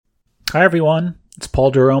Hi, everyone. It's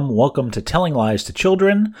Paul Durham. Welcome to Telling Lies to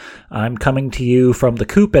Children. I'm coming to you from the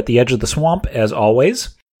coop at the edge of the swamp, as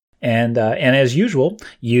always. And as usual,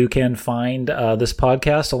 you can find this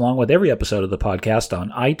podcast along with every episode of the podcast on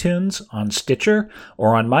iTunes, on Stitcher,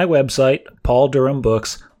 or on my website,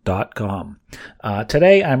 pauldurhambooks.com.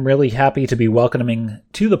 Today, I'm really happy to be welcoming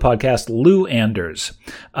to the podcast Lou Anders.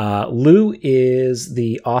 Lou is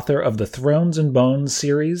the author of the Thrones and Bones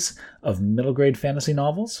series of middle grade fantasy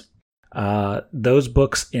novels. Those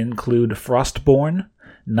books include Frostborn,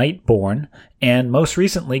 Nightborn, and most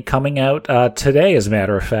recently coming out today, as a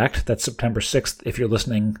matter of fact, that's September 6th, if you're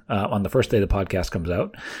listening on the first day the podcast comes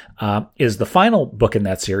out, is the final book in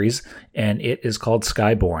that series, and it is called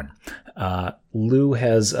Skyborn. Lou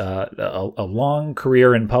has a long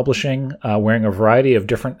career in publishing, wearing a variety of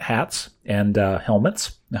different hats and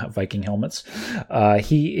helmets, Viking helmets.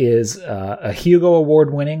 He is a Hugo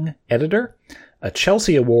Award-winning editor, a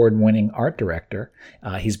Chelsea Award-winning art director.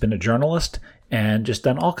 He's been a journalist and just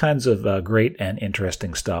done all kinds of great and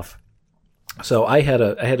interesting stuff. So I had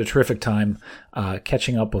a terrific time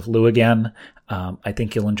catching up with Lou again. I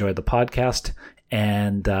think you'll enjoy the podcast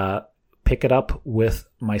and pick it up with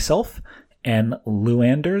myself and Lou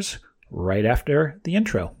Anders right after the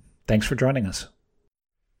intro. Thanks for joining us.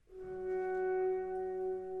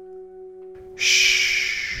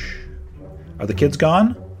 Shh. Are the kids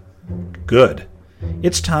gone? Good.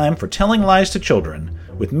 It's time for Telling Lies to Children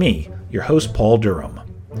with me, your host, Paul Durham.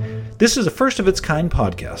 This is a first-of-its-kind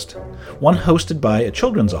podcast, one hosted by a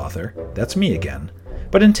children's author, that's me again,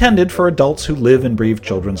 but intended for adults who live and breathe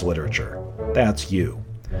children's literature. That's you.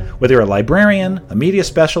 Whether you're a librarian, a media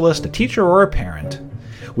specialist, a teacher, or a parent,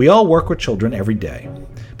 we all work with children every day.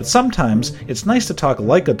 But sometimes it's nice to talk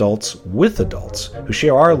like adults with adults who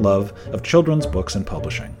share our love of children's books and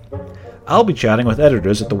publishing. I'll be chatting with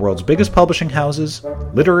editors at the world's biggest publishing houses,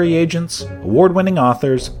 literary agents, award-winning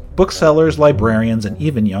authors, booksellers, librarians, and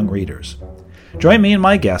even young readers. Join me and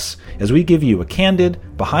my guests as we give you a candid,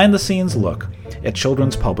 behind-the-scenes look at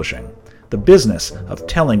children's publishing, the business of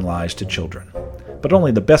telling lies to children. But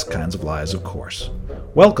only the best kinds of lies, of course.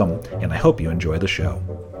 Welcome, and I hope you enjoy the show.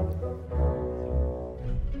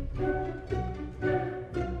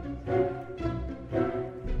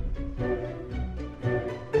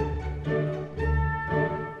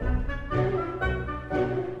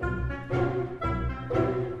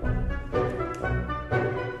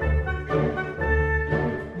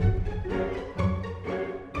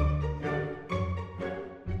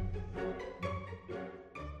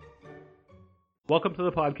 Welcome to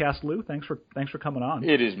the podcast, Lou. Thanks for coming on.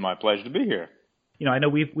 It is my pleasure to be here. You know, I know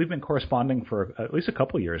we've been corresponding for at least a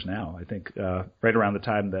couple of years now. I think right around the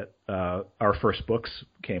time that our first books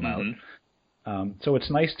came out. So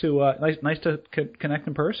it's nice to connect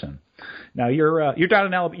in person. Now you're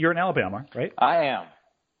down in you're in Alabama, right? I am.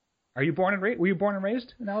 Are you born and raised? Were you born and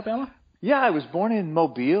raised in Alabama? Yeah, I was born in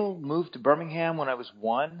Mobile. Moved to Birmingham when I was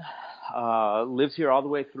 1. Lived here all the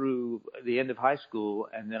way through the end of high school,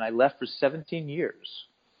 and then I left for 17 years.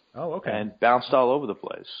 Oh, okay. And bounced all over the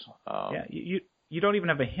place. Yeah, you don't even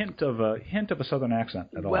have a hint of a Southern accent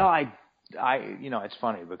at all. Well, I it's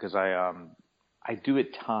funny because I do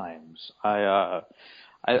at times. I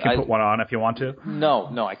can put one on if you want to.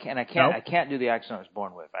 No, I can't. No? I can't do the accent I was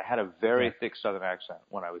born with. I had a very thick Southern accent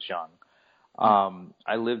when I was young.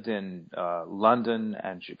 I lived in London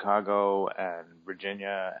and Chicago and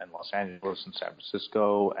Virginia and Los Angeles and San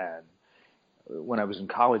Francisco. And when I was in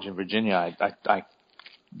college in Virginia, I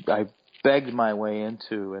begged my way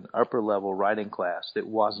into an upper-level writing class that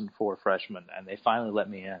wasn't for freshmen, and they finally let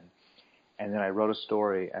me in. And then I wrote a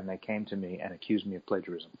story, and they came to me and accused me of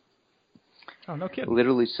plagiarism. Oh, no kidding.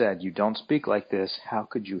 Literally said, "You don't speak like this. How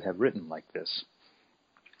could you have written like this?"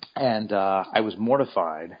 And I was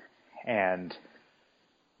mortified. And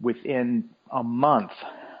within a month,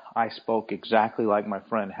 I spoke exactly like my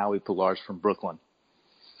friend Howie Pillars from Brooklyn.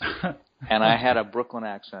 And I had a Brooklyn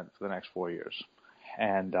accent for the next 4 years.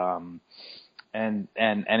 And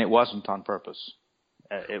it wasn't on purpose.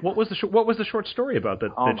 What was the short story about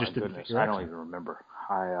that? Oh, that my just goodness, didn't I don't even remember.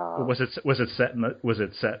 Was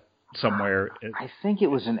it set somewhere? I think it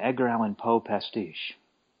was an Edgar Allan Poe pastiche.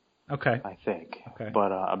 Okay. I think. Okay.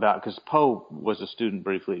 But because Poe was a student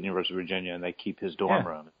briefly at the University of Virginia, and they keep his dorm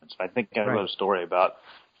room. And so I think I wrote a story about,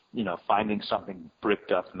 finding something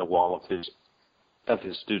bricked up in the wall of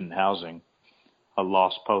his student housing, a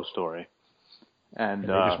lost Poe story. And they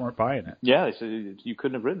just weren't buying it. Yeah, they said, "You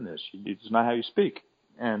couldn't have written this. It's not how you speak."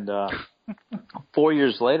 And 4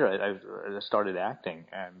 years later, I started acting,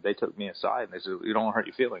 and they took me aside and they said, "We don't want to hurt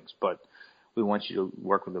your feelings, but we want you to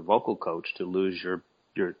work with a vocal coach to lose your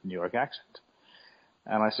New York accent."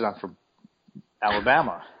 And I said, "I'm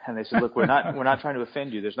Alabama. And they said, look, we're not trying to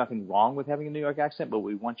offend you. There's nothing wrong with having a New York accent, but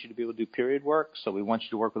we want you to be able to do period work, so we want you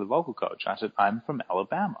to work with a vocal coach. I said, I'm from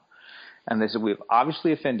Alabama. And they said, we've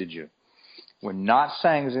obviously offended you. We're not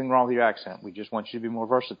saying there's anything wrong with your accent. We just want you to be more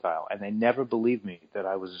versatile. And they never believed me that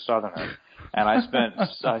I was a Southerner. And I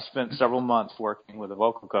spent several months working with a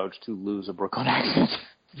vocal coach to lose a Brooklyn accent.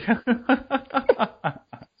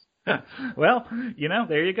 Well,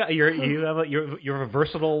 there you go. You're a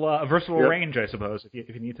versatile yep. range, I suppose,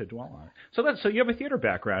 if you need to dwell on it. So you have a theater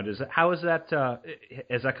background. How is that?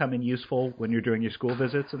 Has that come in useful when you're doing your school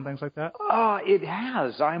visits and things like that? It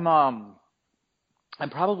has. I'm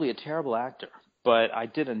probably a terrible actor, but I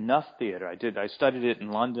did enough theater. I studied it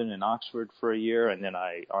in London and Oxford for a year, and then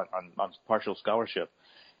on partial scholarship.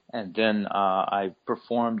 And then I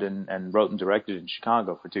performed and wrote and directed in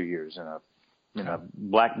Chicago for 2 years in a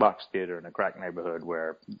black box theater in a crack neighborhood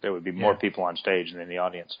where there would be more people on stage than in the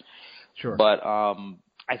audience. Sure. But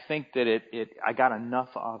I think that I got enough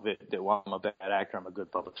of it that while I'm a bad actor, I'm a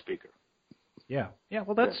good public speaker. Yeah. Yeah.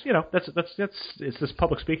 Well, that's it's this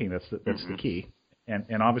public speaking that's the key.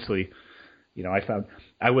 And obviously, I found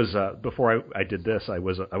I was before I did this, I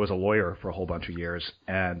was a lawyer for a whole bunch of years,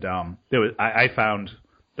 and I found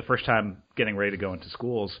the first time getting ready to go into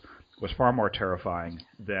schools was far more terrifying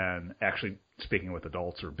than actually speaking with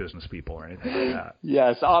adults or business people or anything like that.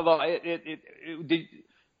 Yes, although it did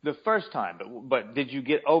the first time, but did you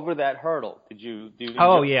get over that hurdle?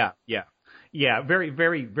 Yeah, very,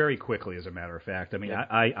 very, very quickly, as a matter of fact. I mean, yeah.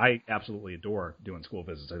 I absolutely adore doing school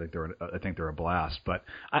visits. I think they're a blast. But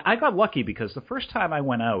I got lucky because the first time I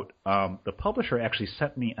went out, the publisher actually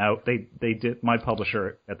sent me out. They did. My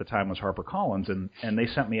publisher at the time was HarperCollins, and they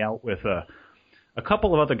sent me out with a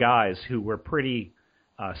couple of other guys who were pretty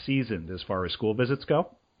seasoned as far as school visits go.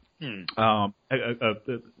 A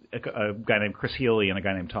guy named Chris Healy and a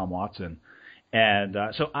guy named Tom Watson. And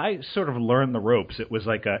so I sort of learned the ropes. It was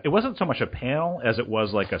it wasn't so much a panel as it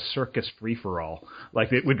was like a circus free-for-all.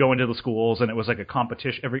 Like it would go into the schools, and it was like a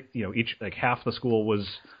competition. Each half the school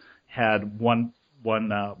had one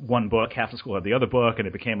book, half the school had the other book, and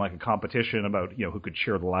it became like a competition about who could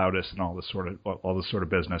cheer the loudest and all this sort of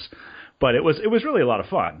business. But it was really a lot of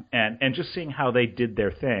fun, and just seeing how they did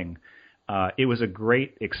their thing, it was a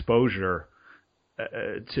great exposure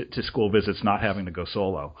to school visits, not having to go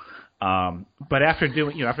solo. But after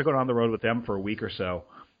going on the road with them for a week or so,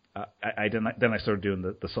 I started doing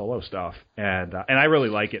the solo stuff, and I really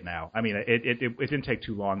like it now. I mean, it didn't take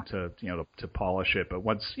too long to polish it, but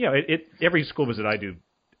once every school visit I do,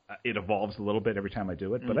 it evolves a little bit every time I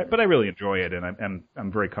do it, but I really enjoy it, and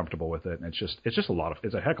I'm very comfortable with it, and it's just it's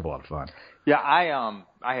a heck of a lot of fun. Yeah,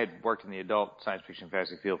 I had worked in the adult science fiction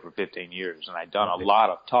fantasy field for 15 years, and I'd done a lot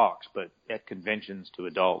of talks, but at conventions to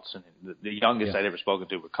adults, and the youngest I'd ever spoken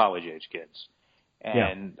to were college age kids.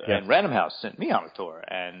 And Random House sent me on a tour,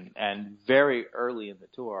 and very early in the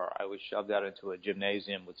tour, I was shoved out into a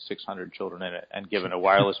gymnasium with 600 children in it and given a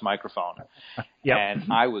wireless microphone. And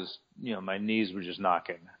I was, my knees were just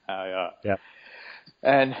knocking.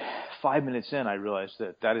 And 5 minutes in, I realized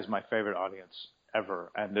that is my favorite audience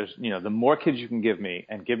ever. And there's, the more kids you can give me,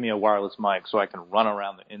 and give me a wireless mic so I can run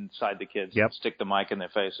around inside the kids and stick the mic in their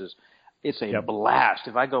faces. It's a blast.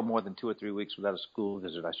 If I go more than 2 or 3 weeks without a school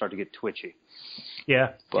visit, I start to get twitchy.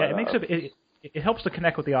 It makes it helps to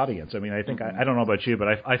connect with the audience. I mean, I think I don't know about you, but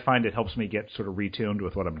I find it helps me get sort of retuned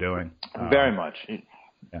with what I'm doing. Very much.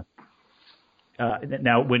 Yeah.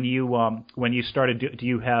 Now, when you started, do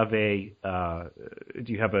you have a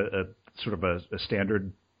sort of a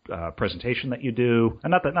standard presentation that you do?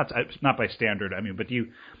 And not by standard. I mean, but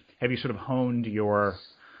have you sort of honed your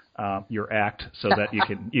act so that you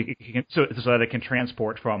can so that it can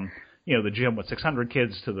transport from the gym with 600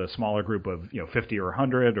 kids to the smaller group of 50 or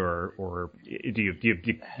 100, or do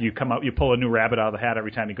you come out, you pull a new rabbit out of the hat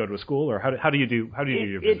every time you go to a school, or how do you do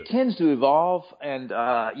your visit? It tends to evolve, and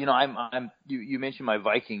you mentioned my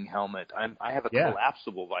Viking helmet. I have a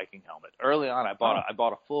collapsible Viking helmet. Early on, I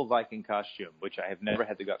bought a full Viking costume, which I have never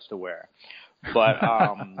had the guts to wear, but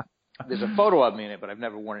there's a photo of me in it, but I've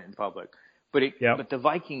never worn it in public. But the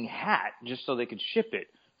Viking hat, just so they could ship it,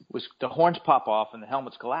 was the horns pop off and the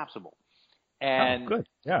helmet's collapsible. And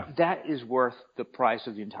that is worth the price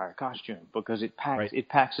of the entire costume because it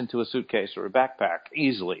packs into a suitcase or a backpack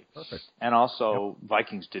easily. Perfect. And also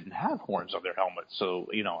Vikings didn't have horns on their helmets. So,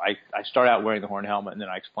 I start out wearing the horn helmet, and then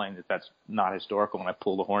I explain that that's not historical when I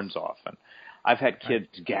pull the horns off. And I've had kids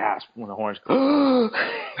gasp when the horns when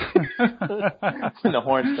the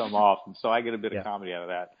horns come off. And so I get a bit of comedy out of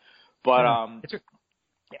that. But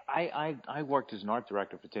I worked as an art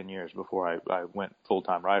director for 10 years before I went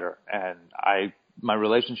full-time writer, and I my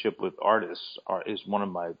relationship with artists is one of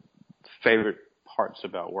my favorite parts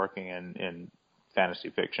about working in fantasy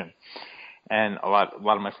fiction. And a lot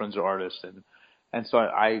of my friends are artists, and so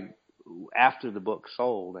I after the book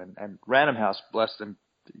sold, and Random House, bless them,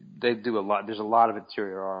 they do a lot. There's a lot of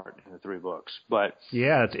interior art in the 3 books, but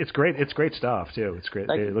yeah, it's great. It's great stuff too. It's great.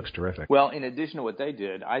 It looks terrific. Well, in addition to what they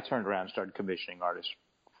did, I turned around and started commissioning artists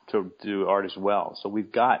to do art as well. So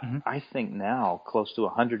we've got, I think now, close to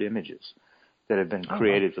 100 images that have been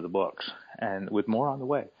created for the books, and with more on the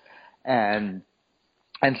way. And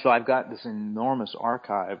so I've got this enormous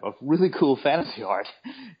archive of really cool fantasy art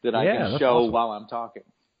that I can show while I'm talking.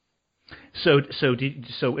 So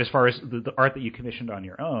as far as the art that you commissioned on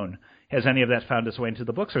your own, has any of that found its way into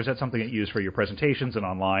the books, or is that something that you use for your presentations and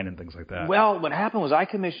online and things like that? Well, what happened was I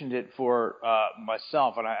commissioned it for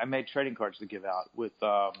myself, and I made trading cards to give out with.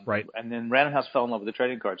 Right. And then Random House fell in love with the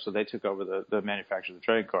trading cards, so they took over the manufacture of the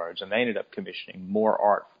trading cards, and they ended up commissioning more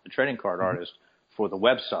art for the trading card artist for the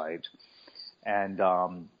website, and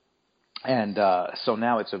so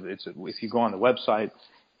now it's if you go on the website,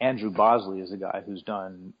 Andrew Bosley is the guy who's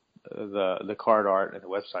done the card art and the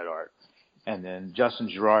website art. And then Justin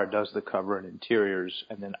Girard does the cover and interiors.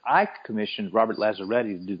 And then I commissioned Robert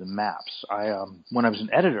Lazzaretti to do the maps. When I was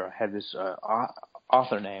an editor, I had this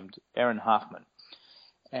author named Erin Hoffman.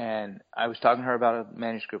 And I was talking to her about a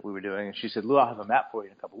manuscript we were doing. And she said, Lou, I'll have a map for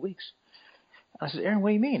you in a couple of weeks. And I said, Erin, what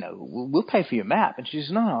do you mean? We'll pay for your map. And she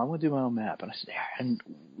said, no, I want to do my own map. And I said, Erin,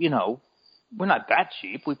 we're not that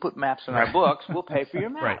cheap. We put maps in our books. We'll pay for your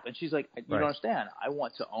map. Right. And she's like, you don't understand. I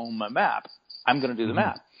want to own my map. I'm going to do the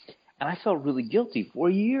map. And I felt really guilty for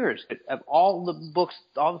years. Of all the books,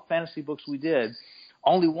 all the fantasy books we did,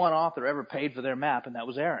 only one author ever paid for their map, and that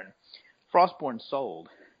was Erin. Frostborn sold.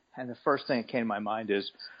 And the first thing that came to my mind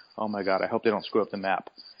is, oh, my God, I hope they don't screw up the map.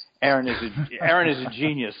 Erin is a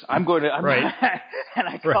genius. And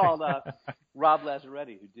I called Rob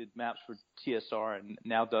Lazzaretti, who did maps for TSR and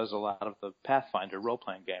now does a lot of the Pathfinder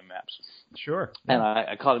role-playing game maps. Sure. And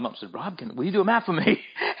I called him up and said, Rob, will you do a map for me?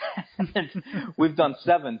 And we've done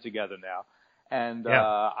 7 together now. And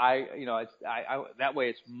that way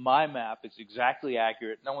it's my map. It's exactly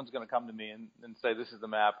accurate. No one's going to come to me and say, this is the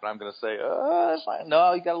map. And I'm going to say, that's fine.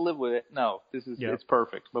 No, you got to live with it. No, it's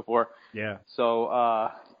perfect before. Yeah.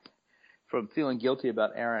 So, from feeling guilty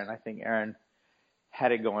about Erin, I think Erin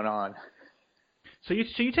had it going on. So you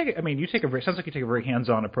take it. I mean, sounds like you take a very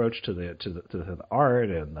hands-on approach to the art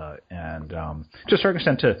and to a certain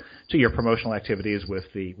extent to your promotional activities with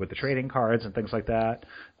the trading cards and things like that,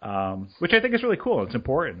 which I think is really cool. It's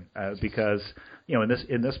important because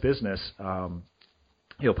in this business,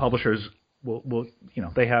 publishers will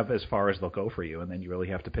they have as far as they'll go for you, and then you really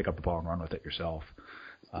have to pick up the ball and run with it yourself.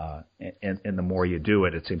 And the more you do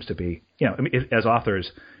it, it seems to be, as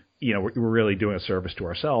authors, we're really doing a service to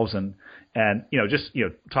ourselves and just,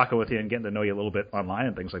 talking with you and getting to know you a little bit online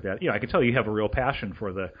and things like that. I can tell you have a real passion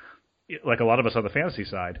for like a lot of us on the fantasy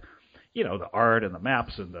side, the art and the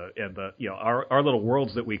maps and our little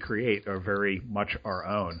worlds that we create are very much our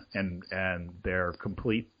own and they're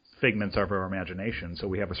complete figments of our imagination. So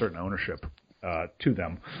we have a certain ownership, to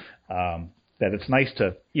them. That it's nice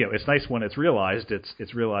to, it's nice when it's realized.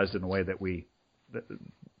 It's realized in the way that we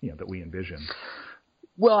envision.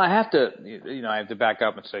 Well, I have to back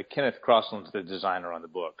up and say Kenneth Crossland's the designer on the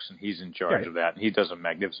books, and he's in charge of that, and he does a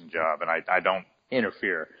magnificent job, and I don't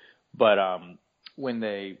interfere. But when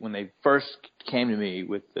they first came to me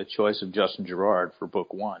with the choice of Justin Girard for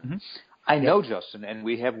book 1, I know Justin, and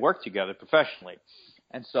we have worked together professionally.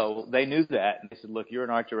 And so they knew that, and they said, look, you're an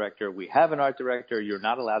art director. We have an art director. You're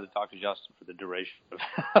not allowed to talk to Justin for the duration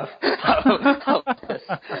of this.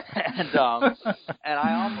 And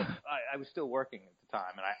I was still working at the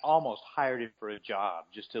time, and I almost hired him for a job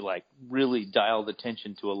just to, really dial the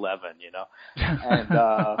tension to 11, And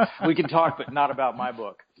we can talk, but not about my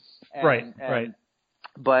book. Right.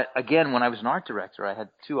 But again, when I was an art director, I had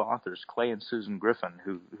 2 authors, Clay and Susan Griffin,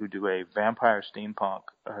 who do a vampire steampunk,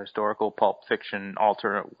 historical pulp fiction,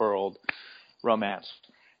 alternate world romance.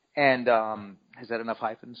 And has that enough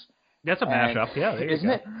hyphens? That's a mashup, yeah. There isn't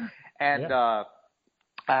you it? And I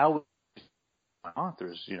always my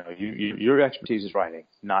authors, your expertise is writing,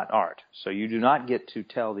 not art. So you do not get to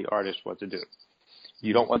tell the artist what to do.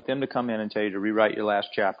 You don't want them to come in and tell you to rewrite your last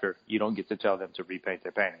chapter. You don't get to tell them to repaint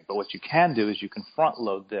their painting. But what you can do is you can front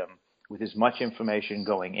load them with as much information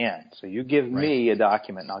going in. So you give me a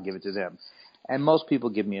document and I'll give it to them. And most people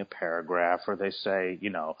give me a paragraph or they say,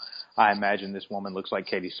 I imagine this woman looks like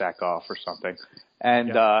Katie Sackhoff or something.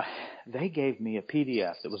 And they gave me a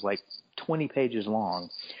PDF that was 20 pages long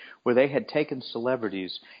where they had taken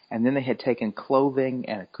celebrities and then they had taken clothing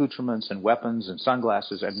and accoutrements and weapons and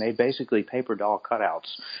sunglasses and made basically paper doll cutouts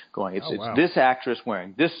going, it's this actress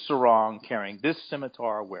wearing this sarong, carrying this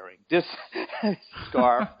scimitar, wearing this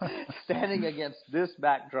scarf, standing against this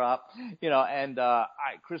backdrop, and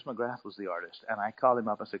Chris McGrath was the artist. And I called him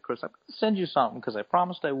up and said, Chris, I'm going to send you something because I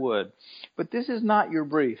promised I would. But this is not your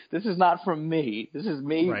brief. This is not from me. This is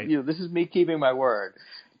me. Right. This is me keeping my word.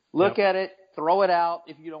 Look at it. Throw it out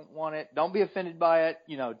if you don't want it. Don't be offended by it.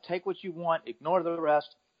 Take what you want. Ignore the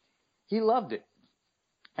rest. He loved it.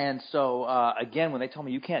 And so, again, when they told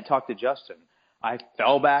me you can't talk to Justin, I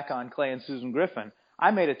fell back on Clay and Susan Griffin.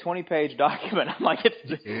 I made a 20-page document. I'm like,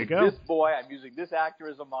 it's this boy. I'm using this actor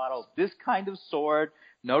as a model. This kind of sword.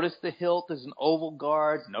 Notice the hilt is an oval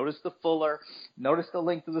guard. Notice the fuller. Notice the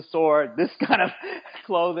length of the sword. This kind of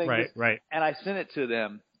clothing. Right. And I sent it to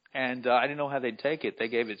them. And I didn't know how they'd take it. They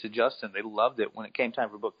gave it to Justin. They loved it. When it came time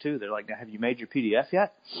for book 2, they're like, now, have you made your PDF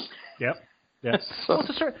yet? Yep. Well,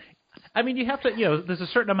 you have to, there's a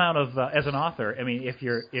certain amount of, as an author, I mean, if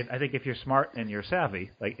you're smart and you're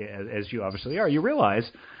savvy, like as you obviously are, you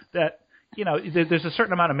realize that, there's a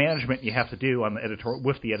certain amount of management you have to do on the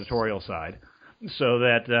with the editorial side. So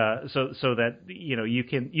that you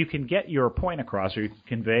can get your point across, or you can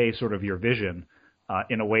convey sort of your vision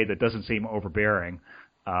in a way that doesn't seem overbearing.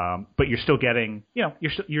 But you're still getting,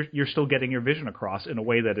 you're still getting your vision across in a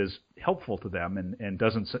way that is helpful to them and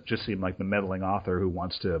doesn't just seem like the meddling author who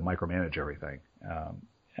wants to micromanage everything.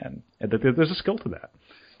 And there's a skill to that.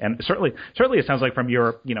 And certainly it sounds like from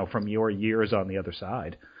your years on the other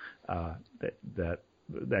side,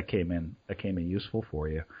 that came in useful for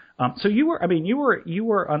you. So you were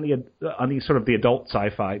on the sort of the adult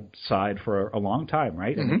sci-fi side for a long time,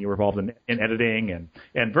 right? Mm-hmm. I mean, you were involved in editing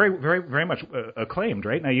and very, very, very much acclaimed,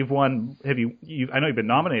 right? Now you've won. I know you've been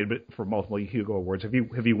nominated for multiple Hugo Awards. Have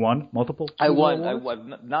you won multiple? I won. Awards? I was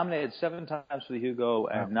nominated 7 times for the Hugo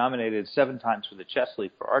and nominated 7 times for the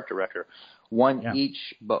Chesley for art director. One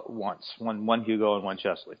each, but once. One Hugo and one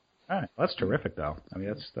Chesley. All right. Well, that's terrific, though. I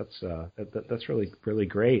mean, that's really, really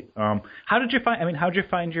great. How did you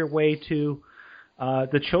find your way to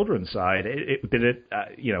the children's side?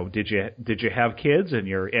 Did you have kids and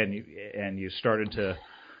you started to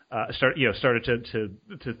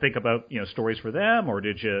think about stories for them, or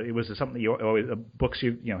was it something you always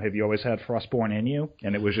have you always had Frostborn in you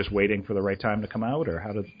and it was just waiting for the right time to come out, or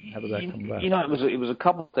how did that come about? It was a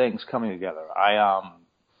couple things coming together.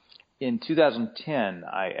 In 2010,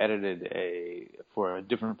 I edited for a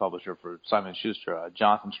different publisher, for Simon & Schuster.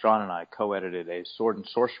 Jonathan Strawn and I co-edited a sword and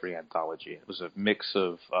sorcery anthology. It was a mix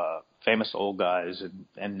of famous old guys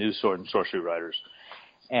and new sword and sorcery writers.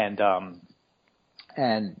 And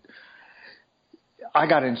I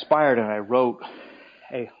got inspired and I wrote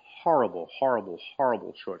a horrible, horrible,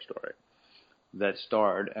 horrible short story that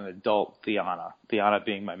starred an adult Theana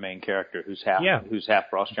being my main character, who's half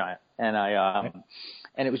frost giant. And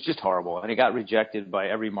and it was just horrible. And it got rejected by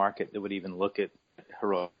every market that would even look at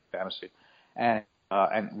heroic fantasy, and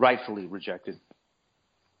rightfully rejected.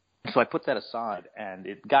 So I put that aside, and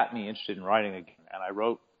it got me interested in writing again. And I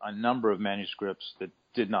wrote a number of manuscripts that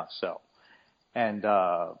did not sell. And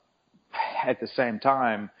at the same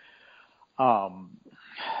time, Joe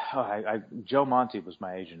Monte was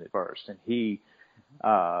my agent at first, and he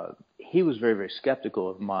was very, very skeptical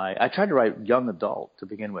of I tried to write young adult to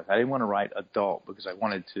begin with. I didn't want to write adult because I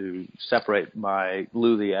wanted to separate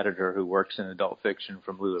Lou, the editor who works in adult fiction,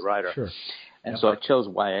 from Lou, the writer. Sure. And so I chose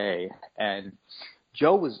YA. And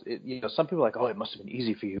Joe was, some people are like, oh, it must have been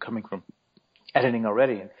easy for you coming from editing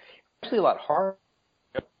already. And actually a lot harder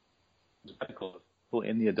people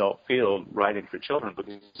in the adult field writing for children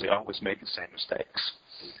because they always make the same mistakes.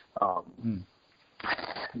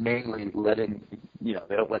 Mainly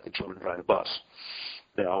they don't let the children ride a bus.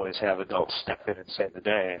 They always have adults step in and save the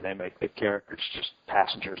day, and they make the characters just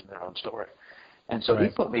passengers in their own story. And so he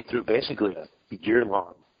put me through basically a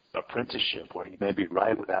year-long apprenticeship where he made me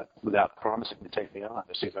write without promising to take me on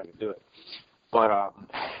to see if I could do it. But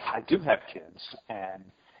I do have kids, and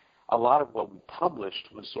a lot of what we published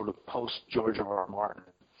was sort of post-George R.R. Martin,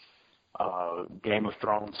 Game of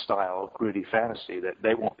Thrones style gritty fantasy that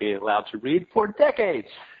they won't be allowed to read for decades.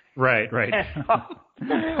 Right.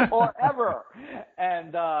 Or ever.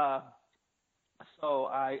 And so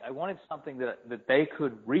I wanted something that they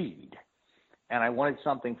could read. And I wanted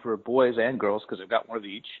something for boys and girls because I've got one of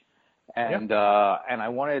each. And and I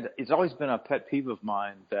wanted, it's always been a pet peeve of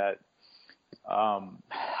mine that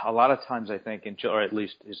a lot of times I think, or at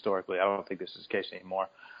least historically, I don't think this is the case anymore,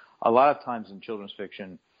 a lot of times in children's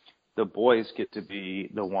fiction, the boys get to be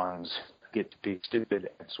the ones who get to be stupid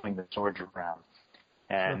and swing the swords around.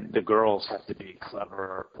 and the girls have to be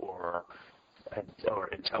clever or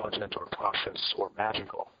intelligent or cautious or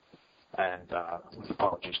magical. And with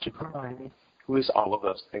apologies to Hermione, who is all of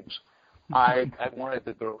those things. I wanted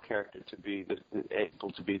the girl character to be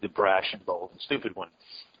able to be the brash and bold and stupid one,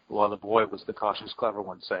 while the boy was the cautious, clever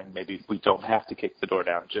one, saying maybe we don't have to kick the door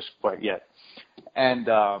down just quite yet. And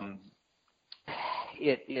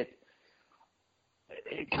it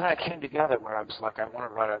kind of came together where I was like, I want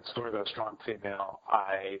to write a story about a strong female.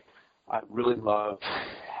 I really love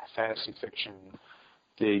fantasy fiction.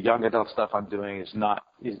 The young adult stuff I'm doing is not,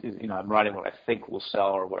 I'm writing what I think will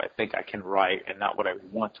sell or what I think I can write and not what I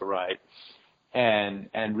want to write. And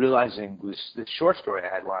realizing this short story I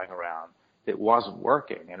had lying around that wasn't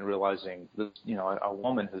working, and realizing that, a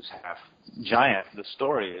woman who's half giant, the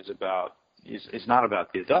story is not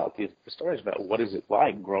about the adult. The story is about what is it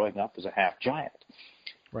like growing up as a half giant.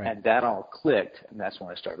 Right. And that all clicked, and that's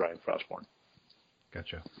when I started writing Frostborn.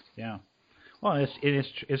 Gotcha. Yeah. Well,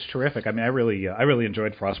 it's terrific. I mean, I really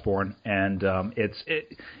enjoyed Frostborn, and I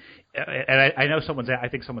know I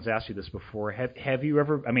think someone's asked you this before. Have you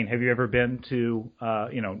ever been to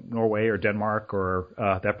Norway or Denmark or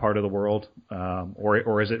that part of the world,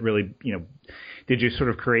 or is it really did you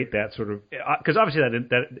sort of create that sort of, because obviously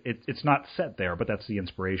it's not set there, but that's the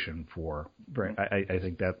inspiration for. I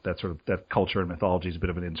think that sort of that culture and mythology is a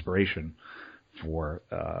bit of an inspiration for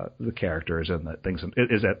the characters and the things.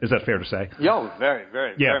 Is that fair to say? Yeah, very,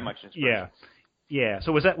 very, very much inspiration. Yeah.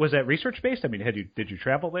 So was that research based? I mean, did you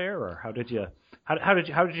travel there, or how did you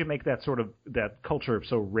make that sort of that culture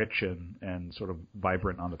so rich and sort of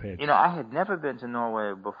vibrant on the page? I had never been to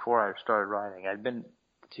Norway before I started writing. I'd been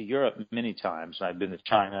to Europe many times. I'd been to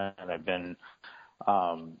China and I'd been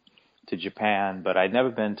to Japan, but I'd never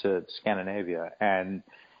been to Scandinavia. And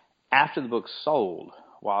after the book sold,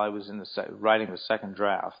 while I was writing the second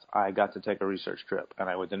draft, I got to take a research trip, and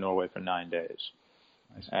I went to Norway for 9 days.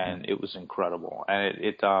 And it was incredible.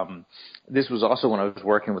 And this was also when I was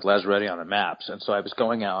working with Lazaretti on the maps. And so I was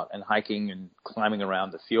going out and hiking and climbing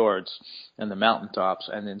around the fjords and the mountaintops,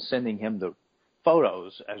 and then sending him the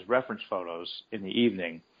photos as reference photos in the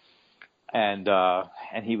evening. And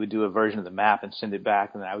he would do a version of the map and send it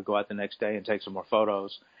back, and then I would go out the next day and take some more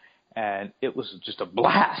photos. And it was just a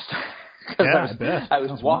blast. I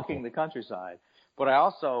was walking the countryside. But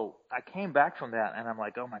I came back from that, and I'm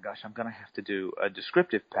like, oh my gosh, I'm going to have to do a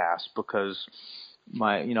descriptive pass, because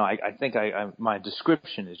my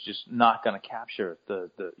description is just not going to capture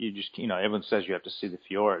everyone says you have to see the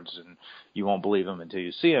fjords, and you won't believe them until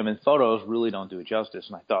you see them, and photos really don't do it justice.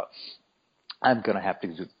 And I thought, I'm going to have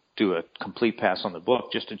to do a complete pass on the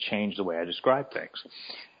book just to change the way I describe things.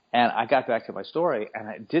 And I got back to my story, and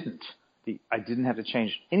I didn't have to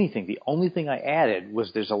change anything. The only thing I added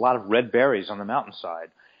was there's a lot of red berries on the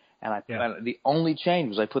mountainside. And the only change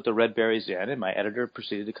was I put the red berries in, and my editor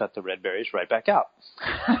proceeded to cut the red berries right back out.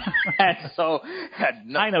 And so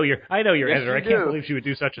I know your editor. I can't believe she would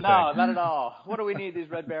do such a thing. No, not at all. What do we need these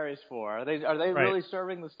red berries for? Are they right. Really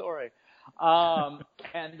serving the story? So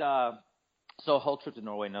a whole trip to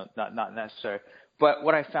Norway, not necessary. But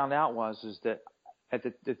what I found out was that at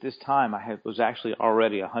this time, I was actually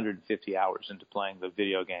already 150 hours into playing the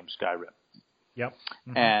video game Skyrim. Yep.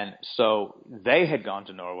 Mm-hmm. And so they had gone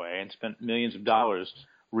to Norway and spent millions of dollars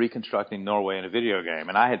reconstructing Norway in a video game.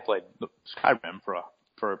 And I had played Skyrim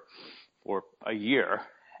for a year.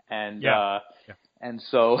 And and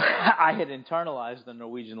so I had internalized the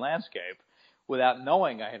Norwegian landscape without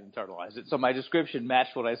knowing I had internalized it. So my description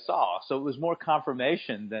matched what I saw. So it was more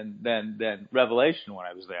confirmation than revelation when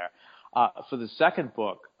I was there. For the second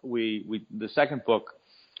book,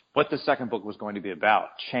 what the second book was going to be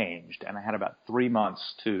about changed, and I had about 3 months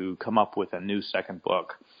to come up with a new second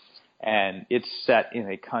book. And it's set in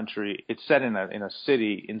a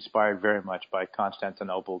city inspired very much by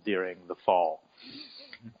Constantinople during the fall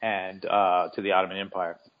and to the Ottoman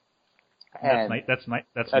Empire. And that's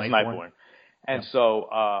Nightborn. And so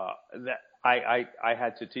I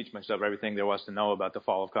had to teach myself everything there was to know about the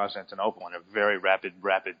fall of Constantinople in a very rapid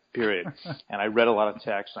period. And I read a lot of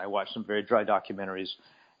text, and I watched some very dry documentaries.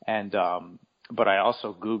 And but I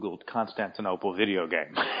also Googled Constantinople video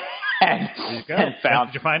game and found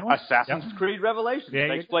Did you find one? Assassin's Creed Revelations. It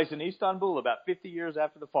takes place in Istanbul about 50 years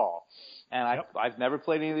after the fall. And I've never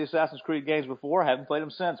played any of the Assassin's Creed games before. I haven't played them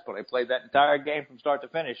since, but I played that entire game from start to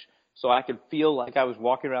finish so I could feel like I was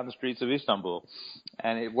walking around the streets of Istanbul.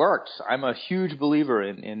 And it works. I'm a huge believer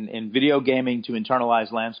in video gaming to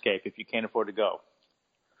internalize landscape if you can't afford to go.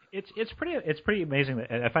 It's pretty amazing.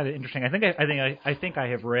 I find it interesting. I think I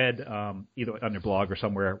have read either on your blog or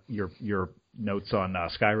somewhere your notes on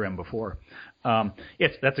Skyrim before.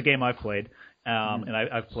 That's a game I've played, and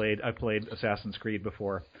I've played Assassin's Creed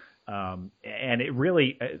before, and it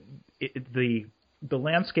really the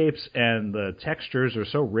landscapes and the textures are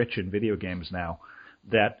so rich in video games now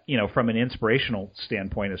that, from an inspirational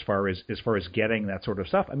standpoint, as far as getting that sort of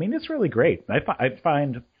stuff, I mean, it's really great. I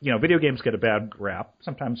find video games get a bad rap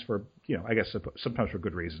sometimes for I guess sometimes for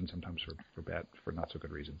good reasons, sometimes for not so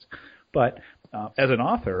good reasons. But as an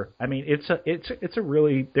author, I mean,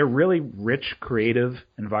 they're really rich creative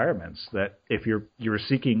environments that if you're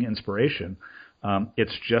seeking inspiration,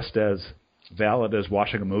 it's just as valid as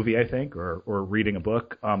watching a movie, I think, or reading a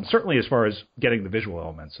book. Certainly, as far as getting the visual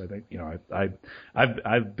elements, I think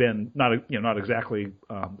I've been not exactly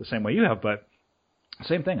the same way you have, but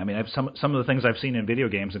same thing. I mean, some of the things I've seen in video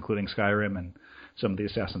games, including Skyrim and some of the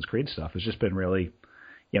Assassin's Creed stuff, has just been really,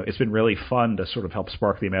 it's been really fun to sort of help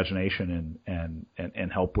spark the imagination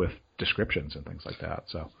and help with descriptions and things like that.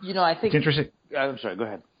 So I think it's interesting. I'm sorry. Go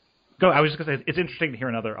ahead. I was just going to say, it's interesting to hear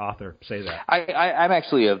another author say that. I'm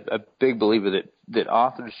actually a big believer that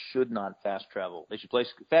authors should not fast travel. They should play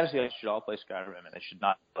fantasy. They should all play Skyrim, and they should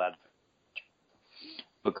not be allowed to.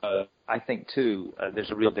 Because I think too, there's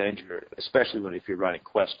a real danger, especially if you're writing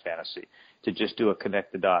quest fantasy, to just do a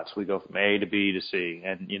connect the dots. We go from A to B to C,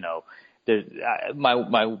 and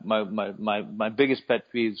my biggest pet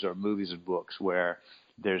peeves are movies and books where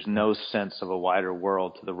there's no sense of a wider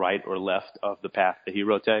world to the right or left of the path the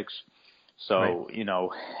hero takes. So, right.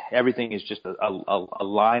 Everything is just a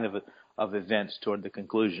line of events toward the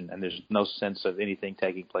conclusion, and there's no sense of anything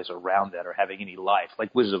taking place around that or having any life.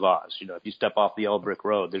 Like Wizard of Oz, if you step off the old brick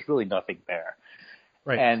road, there's really nothing there.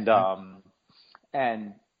 Right.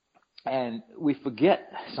 And we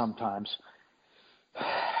forget sometimes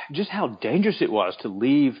just how dangerous it was to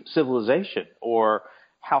leave civilization, or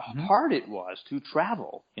how hard it was to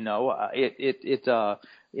travel.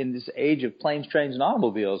 In this age of planes, trains, and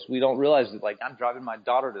automobiles, we don't realize that, like, I'm driving my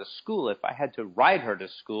daughter to school. If I had to ride her to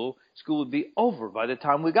school, school would be over by the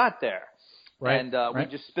time we got there. Right. And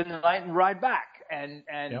we'd just spend the night and ride back. And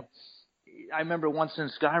yep. I remember once in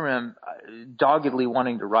Skyrim, doggedly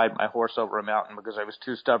wanting to ride my horse over a mountain because I was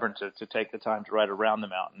too stubborn to take the time to ride around the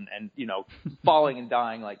mountain, and falling and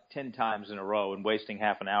dying like 10 times in a row and wasting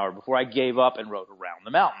half an hour before I gave up and rode around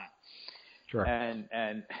the mountain. Sure.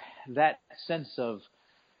 And that sense of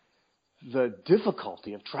the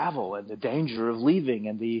difficulty of travel and the danger of leaving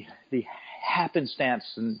and the happenstance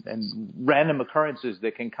and random occurrences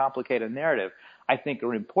that can complicate a narrative, I think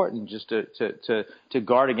are important just to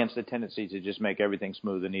guard against the tendency to just make everything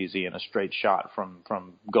smooth and easy and a straight shot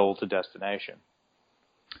from goal to destination.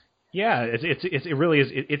 Yeah, it really is.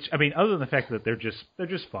 It's I mean, other than the fact that they're just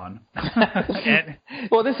fun.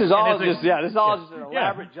 Well, this is all just an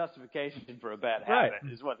elaborate justification for a bad habit,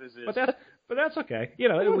 right. is what this is. But that's okay.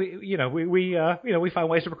 We find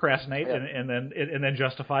ways to procrastinate and then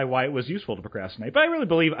justify why it was useful to procrastinate. But I really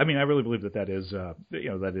believe that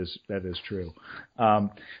is true.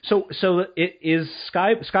 So it is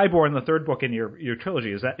Skyborn, the third book in your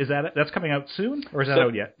trilogy. Is that that's coming out soon, or is that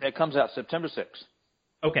out yet? It comes out September 6th.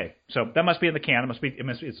 Okay, so that must be in the can.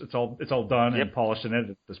 It's all done and polished and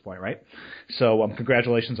edited at this point, right? So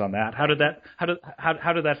congratulations on that. How did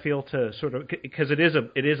that feel to sort of, because it is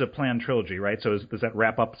a planned trilogy, right? So does that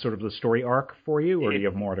wrap up sort of the story arc for you, or do you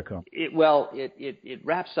have more to come? It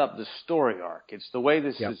wraps up the story arc. It's the way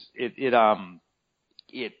this is.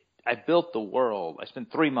 I built the world. I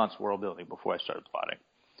spent 3 months world building before I started plotting.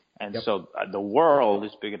 And so the world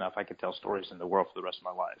is big enough I could tell stories in the world for the rest of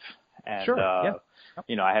my life. And, sure.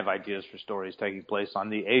 I have ideas for stories taking place on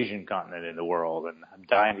the Asian continent in the world, and I'm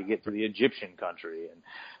dying to get to the Egyptian country.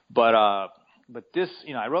 But this,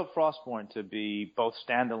 I wrote Frostborn to be both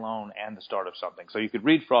standalone and the start of something. So you could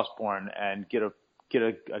read Frostborn and get a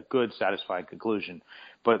good, satisfying conclusion.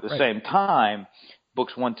 But at the same time,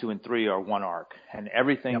 books 1, 2, and 3 are one arc, and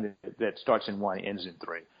everything that starts in 1 ends in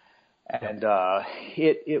 3. And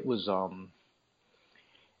it was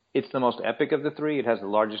it's the most epic of the 3. It has the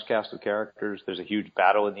largest cast of characters. There's a huge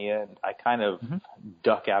battle in the end. I kind of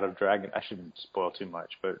duck out of Dragon. I shouldn't spoil too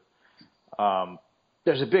much, but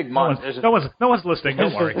there's a big monster. No one's listening.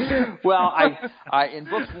 Don't worry. Well, I in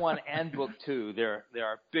book 1 and book 2, there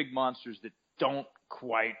are big monsters that don't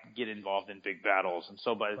quite get involved in big battles, and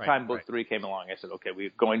so by the time book 3 came along, I said, okay,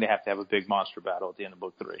 we're going to have a big monster battle at the end of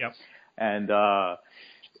book 3. Yep. And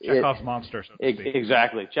Chekhov's monster, so to speak.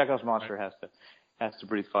 Exactly. Chekhov's monster has to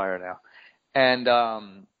breathe fire now. And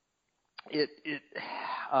it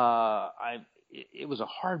was a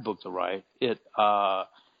hard book to write. I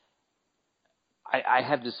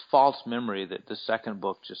have this false memory that the second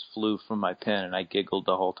book just flew from my pen and I giggled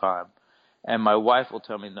the whole time. And my wife will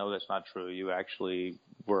tell me, no, that's not true. You actually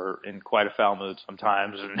were in quite a foul mood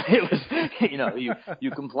sometimes, and it was,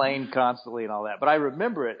 you complained constantly and all that. But I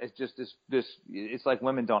remember it as just this. It's like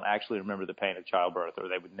women don't actually remember the pain of childbirth, or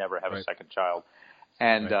they would never have a second child.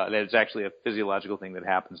 And there's actually a physiological thing that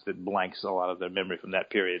happens that blanks a lot of their memory from that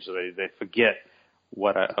period, so they forget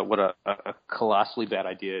what a colossally bad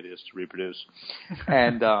idea it is to reproduce.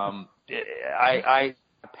 And I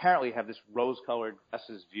apparently have this rose-colored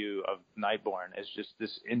glasses view of Nightborn as just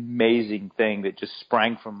this amazing thing that just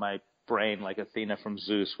sprang from my brain like Athena from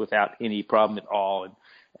Zeus without any problem at all,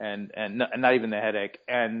 and not even the headache.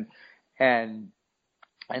 And Skyborn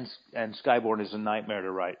is a nightmare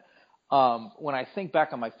to write. When I think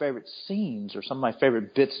back on my favorite scenes or some of my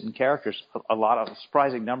favorite bits and characters, a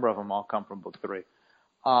surprising number of them all come from book 3.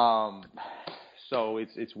 So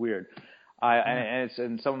it's weird.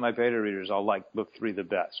 And some of my beta readers all like book 3 the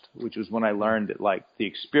best, which was when I learned that like the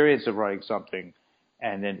experience of writing something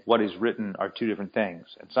and then what is written are two different things.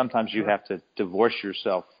 And sometimes you have to divorce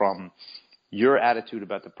yourself from your attitude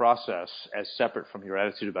about the process as separate from your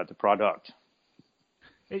attitude about the product.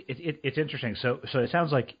 It's interesting. So it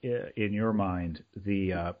sounds like in your mind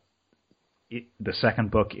the second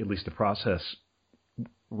book, at least the process,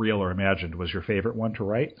 real or imagined, was your favorite one to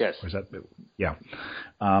write? Yes. Was that? Yeah.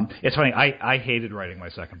 It's funny. I hated writing my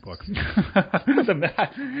second book.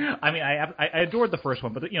 I mean, I adored the first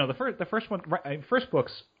one, but the first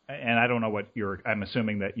books, and I don't know what I'm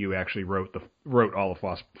assuming that you actually wrote all of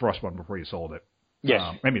Frostborn before you sold it.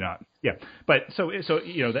 Yes. Maybe not. Yeah. But so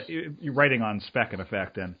that you're writing on spec in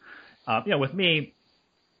effect, and with me,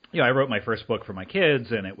 I wrote my first book for my kids,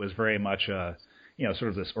 and it was very much sort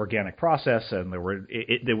of this organic process, and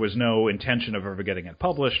there was no intention of ever getting it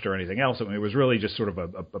published or anything else. I mean, it was really just sort of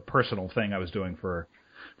a personal thing I was doing for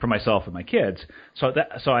myself and my kids. So I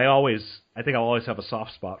think I'll always have a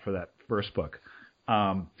soft spot for that first book.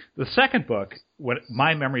 The second book,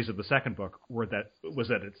 my memories of the second book was that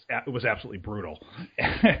it was absolutely brutal,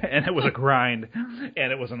 and it was a grind,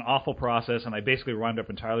 and it was an awful process, and I basically wound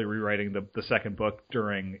up entirely rewriting the second book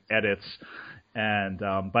during edits. And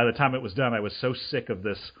by the time it was done, I was so sick of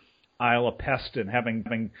this Isle of Pest and I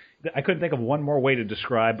couldn't think of one more way to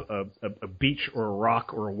describe a beach or a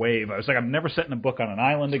rock or a wave. I was like, I'm never setting a book on an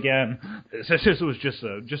island again. This was just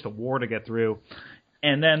a war to get through.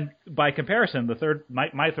 And then by comparison,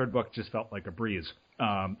 my third book just felt like a breeze.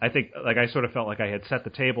 I think I sort of felt like I had set the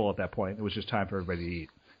table at that point. It was just time for everybody to eat.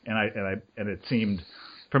 And it seemed,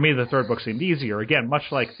 for me, the third book seemed easier. Again, much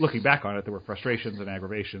like looking back on it, there were frustrations and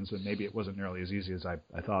aggravations, and maybe it wasn't nearly as easy as I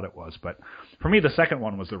thought it was. But for me, the second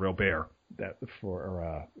one was the real bear. That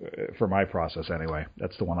for my process anyway.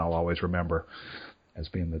 That's the one I'll always remember as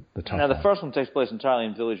being the tough one. Now, the first one takes place entirely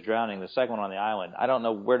in Village Drowning. The second one on the island. I don't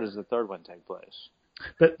know, where does the third one take place?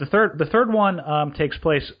 The third one takes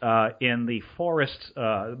place in the forest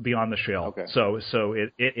beyond the shell. Okay. So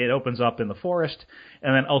it opens up in the forest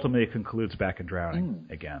and then ultimately concludes back in Drowning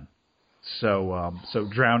again. So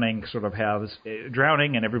Drowning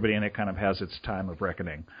and everybody in it kind of has its time of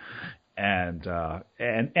reckoning, and so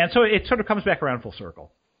it sort of comes back around full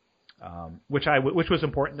circle, which was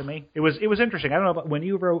important to me. It was interesting. I don't know about when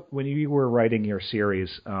you were writing your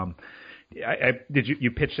series. Did you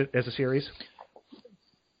pitch it as a series?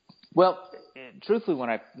 Well, truthfully,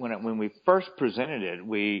 when we first presented it,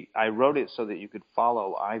 I wrote it so that you could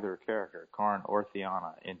follow either character, Karn or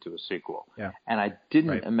Theana, into a sequel. Yeah. And I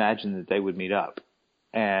didn't imagine that they would meet up.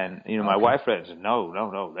 And my wife read it and said,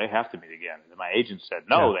 no, they have to meet again. And my agent said,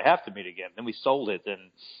 no, they have to meet again. Then we sold it, and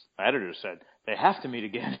my editor said, they have to meet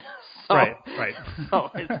again. Right. So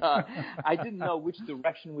I didn't know which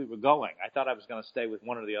direction we were going. I thought I was going to stay with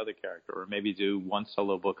one or the other character, or maybe do one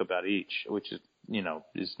solo book about each, which is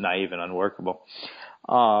naive and unworkable.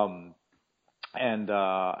 And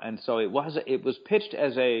so it was pitched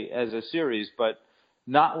as a series, but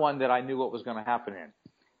not one that I knew what was going to happen in.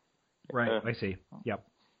 Right, I see. Yep.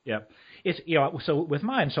 It's so with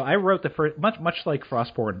mine. So I wrote the first, much like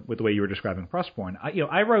Frostborn, with the way you were describing Frostborn.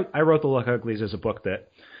 I wrote The Look Uglies as a book that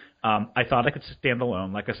I thought I could stand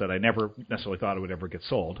alone. Like I said, I never necessarily thought it would ever get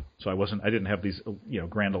sold. So I didn't have these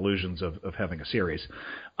grand illusions of having a series.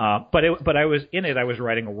 But I was in it. I was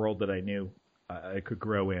writing a world that I knew I could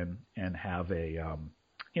grow in and have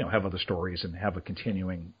have other stories and have a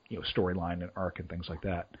continuing storyline and arc and things like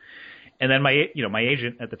that. And then my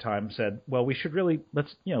agent at the time said, well, we should really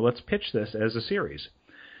let's pitch this as a series.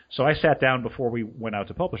 So I sat down before we went out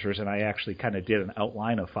to publishers, and I actually kind of did an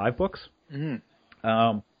outline of 5 books.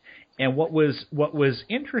 Mm-hmm. And what was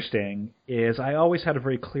interesting is I always had a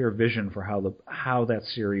very clear vision for how that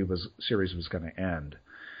series was going to end.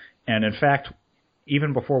 And in fact,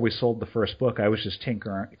 even before we sold the first book, I was just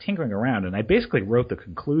tinkering around, and I basically wrote the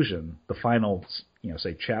conclusion, the final,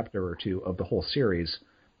 say chapter or two of the whole series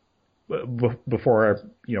before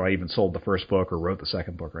I even sold the first book or wrote the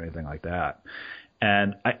second book or anything like that.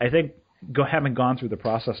 And I think having gone through the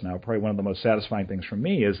process now, probably one of the most satisfying things for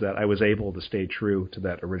me is that I was able to stay true to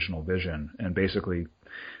that original vision, and basically,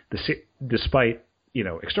 despite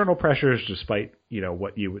external pressures, despite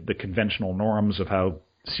the conventional norms of how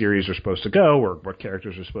series are supposed to go or what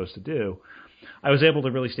characters are supposed to do, I was able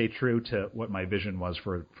to really stay true to what my vision was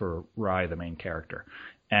for Rye, the main character.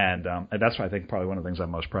 And that's what I think probably one of the things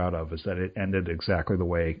I'm most proud of is that it ended exactly the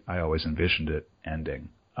way I always envisioned it ending.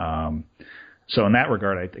 So in that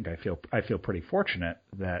regard, I think I feel pretty fortunate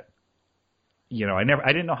that I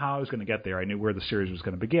didn't know how I was going to get there. I knew where the series was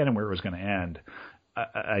going to begin and where it was going to end.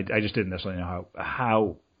 I just didn't necessarily know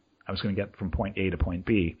how I was going to get from point A to point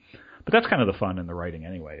B. But that's kind of the fun in the writing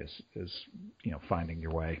anyway, is finding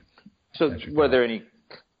your way. So were there any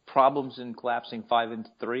problems in collapsing 5 into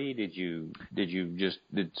 3?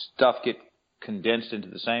 Did stuff get condensed into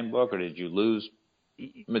the same book, or did you lose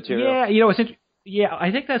material? Yeah,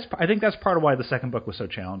 I think that's part of why the second book was so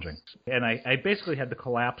challenging. And I basically had to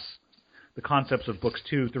collapse the concepts of books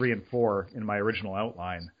 2, 3, and 4 in my original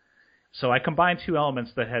outline. So I combined two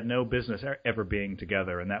elements that had no business ever being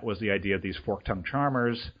together, and that was the idea of these fork-tongued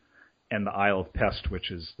charmers and the Isle of Pest,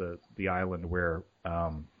 which is the island where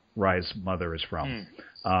Rye's mother is from.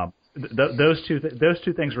 Those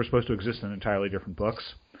two things were supposed to exist in entirely different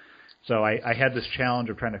books. So I had this challenge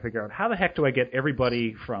of trying to figure out how the heck do I get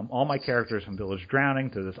everybody from all my characters from Village Drowning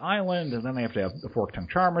to this island, and then I have to have the fork-tongued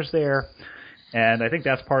charmers there. And I think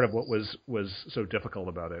that's part of what was so difficult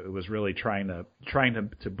about it. It was really trying to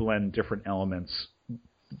blend different elements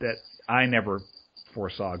that I never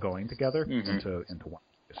foresaw going together into one.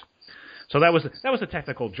 So that was the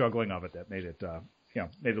technical juggling of it that made it made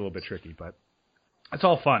it a little bit tricky, but it's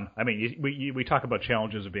all fun. I mean, we talk about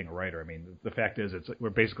challenges of being a writer. I mean, the fact is, we're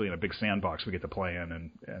basically in a big sandbox we get to play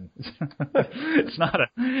in, and it's not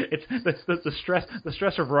the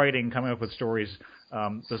stress of writing, coming up with stories,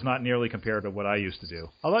 does not nearly compare to what I used to do.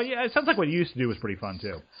 Although, yeah, it sounds like what you used to do was pretty fun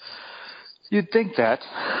too. You'd think that.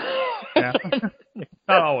 Yeah.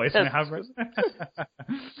 Not always. Tell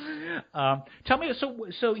me.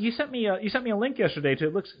 So you sent me a link yesterday to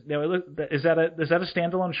is that a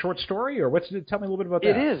standalone short story, or tell me a little bit about that?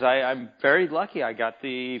 It is. I'm very lucky. I got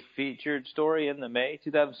the featured story in the May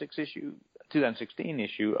 2016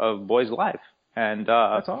 issue of Boy's Life, and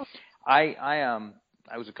that's awesome. I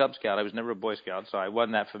was a Cub Scout. I was never a Boy Scout, so I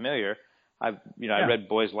wasn't that familiar. I read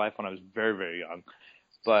Boy's Life when I was very, very young.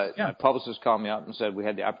 But my publicist called me up and said we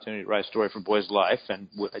had the opportunity to write a story for Boy's Life, and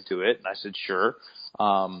would I do it? And I said, sure.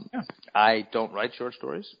 I don't write short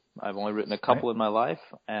stories. I've only written a couple in my life,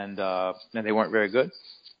 and they weren't very good.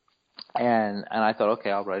 And I thought,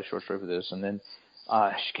 okay, I'll write a short story for this. And then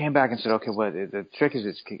she came back and said, okay, well, the trick is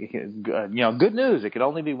it's good news. It could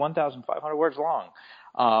only be 1,500 words long.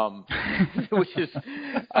 Which is,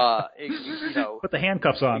 put the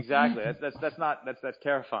handcuffs on. Exactly. That's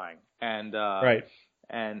terrifying. And right.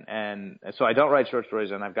 And so I don't write short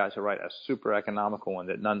stories, and I've got to write a super economical one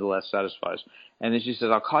that nonetheless satisfies. And then she says,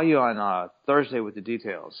 I'll call you on Thursday with the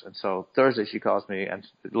details. And so Thursday she calls me, and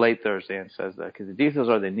late Thursday, and says that because the details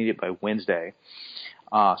are they need it by Wednesday.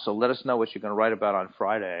 So let us know what you're going to write about on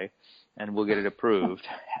Friday, and we'll get it approved.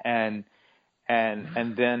 And then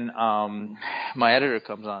my editor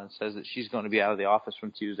comes on and says that she's going to be out of the office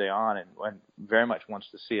from Tuesday on and very much wants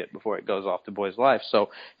to see it before it goes off to Boy's Life. So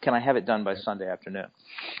can I have it done by Sunday afternoon?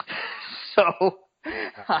 So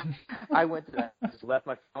I went to that, left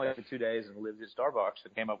my family for 2 days and lived at Starbucks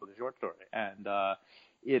and came up with a short story. And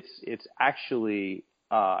it's actually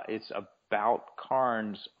it's about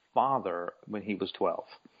Karn's father when he was 12.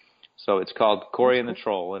 So it's called Cory and the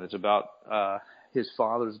Troll, and it's about his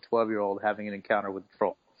father as a 12-year-old having an encounter with the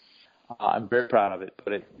troll. I'm very proud of it,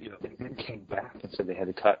 but they then came back and said they had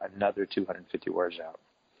to cut another 250 words out.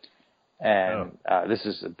 And this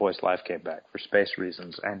is Boy's Life came back for space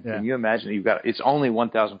reasons. And can you imagine it's only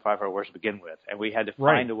 1,500 words to begin with, and we had to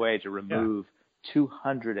find a way to remove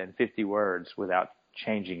 250 words without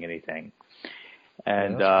changing anything.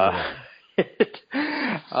 And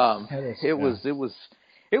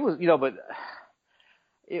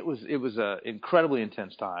It was an incredibly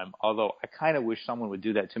intense time, although I kind of wish someone would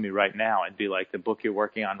do that to me right now and be like, the book you're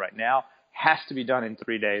working on right now has to be done in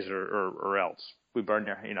 3 days or else we burn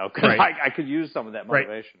your, I could use some of that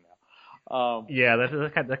motivation now.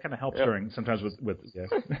 That kind of helps sometimes with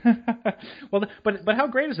well, but how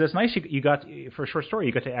great is this? Nice you got, for a short story,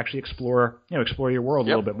 you got to actually explore your world a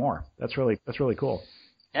little bit more. That's really cool.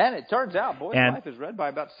 And it turns out Boy's Life is read by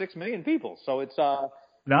about 6 million people, so it's not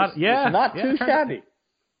too shabby.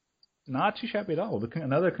 Not too shabby at all.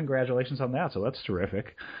 Another congratulations on that. So that's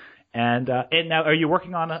terrific. And now, are you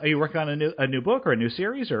working on a new book or a new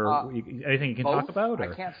series or anything you can talk about?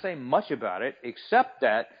 Or? I can't say much about it except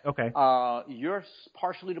that you're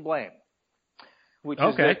partially to blame. Which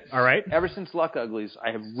is that all right. Ever since Luck Uglies,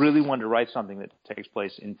 I have really wanted to write something that takes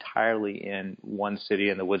place entirely in one city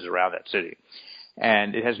and the woods around that city.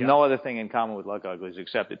 And it has no other thing in common with Luck Uglies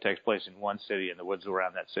except it takes place in one city and the woods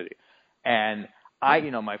around that city. And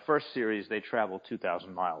my first series, they travel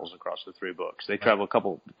 2,000 miles across the 3 books. They travel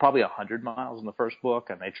probably 100 miles in the first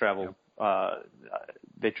book, and they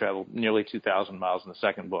travel nearly 2,000 miles in the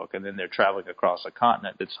second book, and then they're traveling across a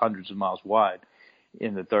continent that's hundreds of miles wide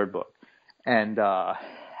in the third book. And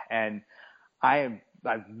I've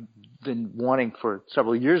been wanting for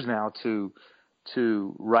several years now to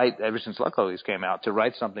write, ever since Luck Uglies came out, to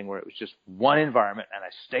write something where it was just one environment and I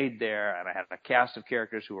stayed there and I had a cast of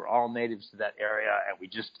characters who were all natives to that area and we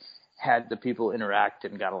just had the people interact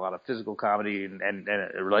and got a lot of physical comedy and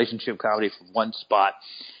a relationship comedy from one spot.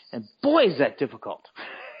 And boy, is that difficult.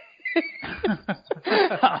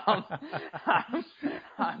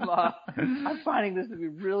 I'm finding this to be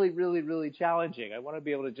really, really, really challenging. I want to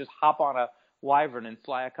be able to just hop on a wyvern and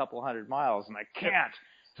fly a couple hundred miles, and I can't.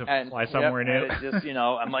 Fly somewhere new. And it just,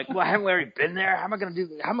 I'm like, well, haven't we already been there? How am I going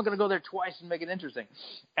to go there twice and make it interesting?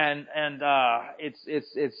 And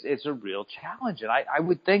it's a real challenge. And I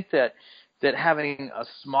would think that having a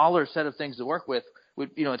smaller set of things to work with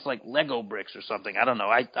would, it's like Lego bricks or something. I don't know.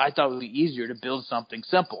 I thought it would be easier to build something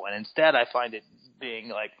simple. And instead I find it being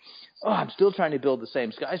like, oh, I'm still trying to build the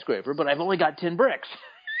same skyscraper, but I've only got 10 bricks.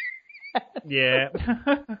 Yeah.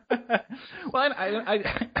 Well,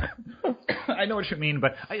 I know what you mean,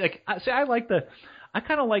 but I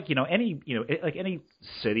kind of like any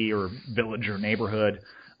city or village or neighborhood.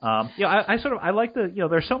 I like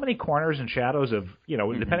there's so many corners and shadows of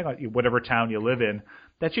depending on whatever town you live in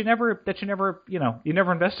that you never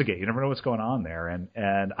investigate. You never know what's going on there,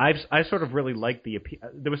 and I sort of really like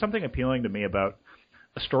there was something appealing to me about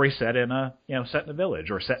a story set in a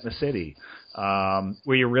village or set in a city,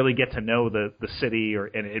 where you really get to know the city,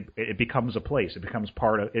 and it becomes a place. It becomes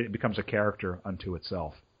it becomes a character unto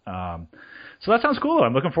itself. So that sounds cool.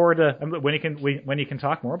 I'm looking forward to when you can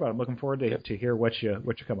talk more about it. I'm looking forward to hear what you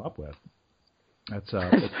come up with. That's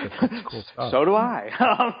cool stuff. So do I.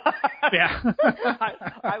 Yeah.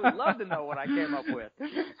 I would love to know what I came up with.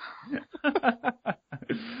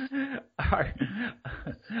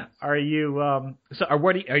 Are you what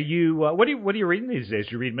are you reading these days?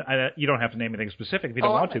 You read you don't have to name anything specific if you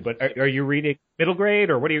don't want to, but are you reading middle grade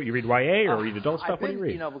or what do you read YA or read adult stuff? What do you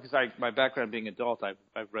read? Because my background being adult, I've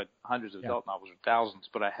read hundreds of adult novels or thousands,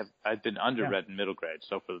 but I've been underread in middle grade.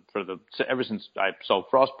 So ever since I sold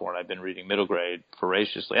Frostborn, I've been reading middle grade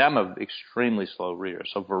voraciously. I'm an extremely slow reader,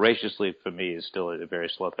 so voraciously for me is still at a very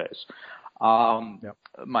slow pace.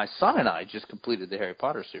 My son and I just completed the Harry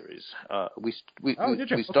Potter series. We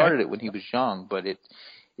started it when he was young, but it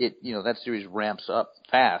that series ramps up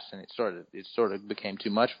fast, and it sort of became too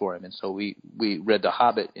much for him, and so we read The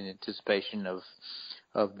Hobbit in anticipation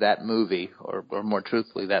of that movie, or more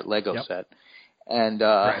truthfully, that Lego set. And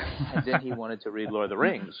and then he wanted to read Lord of the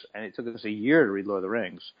Rings, and it took us a year to read Lord of the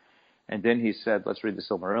Rings. And then he said, let's read the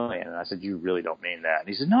Silmarillion. And I said, you really don't mean that. And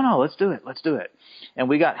he said, no, let's do it. And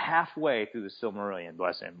we got halfway through the Silmarillion,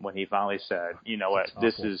 bless him, when he finally said, you know what,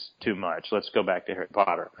 this is too much. Let's go back to Harry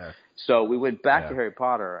Potter. Yeah. So we went back to Harry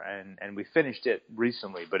Potter, and we finished it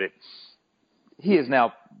recently. But he is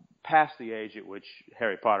now past the age at which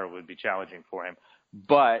Harry Potter would be challenging for him.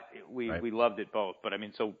 But we loved it both. But, I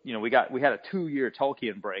mean, so, we had a 2-year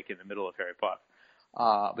Tolkien break in the middle of Harry Potter,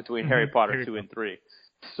 between Harry Potter 2 and 3.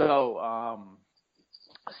 So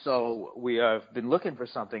we have been looking for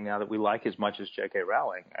something now that we like as much as J.K.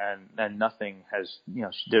 Rowling, and nothing has,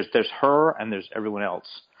 there's her and there's everyone else,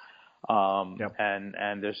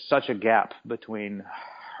 and there's such a gap between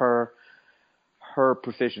her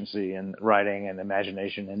proficiency in writing and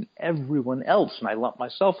imagination and everyone else, and I lump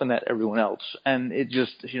myself in that everyone else, and it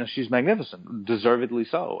just, she's magnificent, deservedly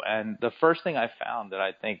so. And the first thing I found that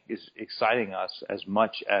I think is exciting us as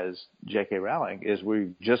much as J.K. Rowling is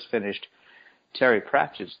we've just finished Terry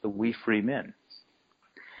Pratchett's The We Free Men.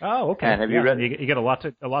 Oh, okay. And have you read? You get a lot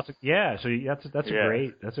to yeah. So that's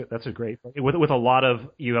a great with a lot of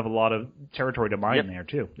you have a lot of territory to mine there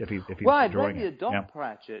too. If you I've read the adult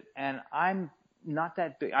Pratchett, and I'm not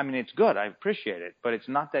that big. I mean, it's good. I appreciate it, but it's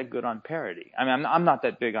not that good on parody. I mean, I'm not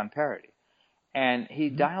that big on parody. And he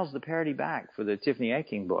dials the parody back for the Tiffany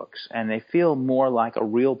Aching books, and they feel more like a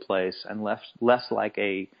real place and less like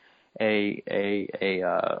a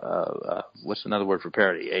what's another word for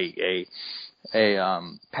parody? A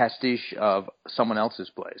pastiche of someone else's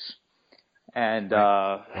place. And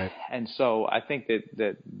Right. and so I think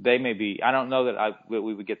that they may be. I don't know that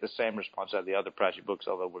we would get the same response out of the other Pratchett books,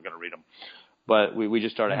 although we're going to read them. But we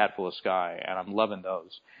just started A Hatful of Sky, and I'm loving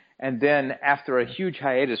those. And then after a huge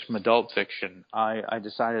hiatus from adult fiction, I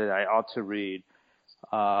decided I ought to read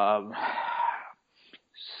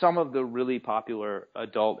some of the really popular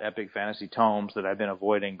adult epic fantasy tomes that I've been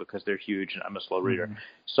avoiding because they're huge and I'm a slow reader. Mm-hmm.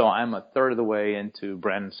 So I'm a third of the way into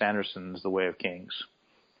Brandon Sanderson's The Way of Kings.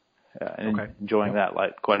 And enjoying that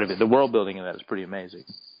quite a bit. The world building in that is pretty amazing.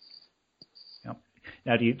 Yep.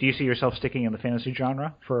 Now, do you see yourself sticking in the fantasy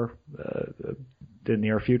genre for the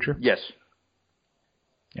near future? Yes.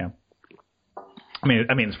 Yeah. I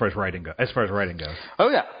mean, as far as writing goes. Oh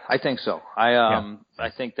yeah, I think so. I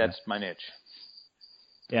think that's my niche.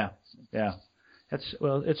 Yeah.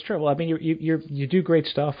 It's true. Well, I mean, you do great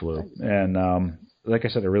stuff, Lou, and like I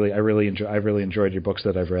said, I really enjoyed your books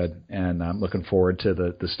that I've read, and I'm looking forward to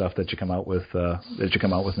the stuff that you come out with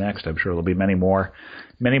next. I'm sure there'll be many more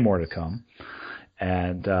to come.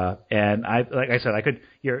 And I, like I said, I could.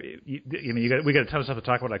 We got a ton of stuff to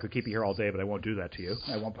talk about. I could keep you here all day, but I won't do that to you.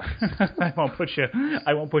 I won't put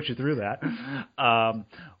you through that.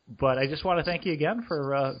 But I just want to thank you again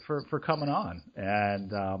for coming on,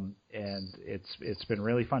 and it's been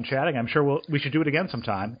really fun chatting. I'm sure we should do it again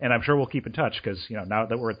sometime, and I'm sure we'll keep in touch because now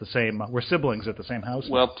that we're siblings at the same house.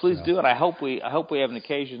 Well, please do it. I hope we have an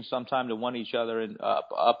occasion sometime to one each other and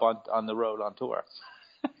up on the road on tour.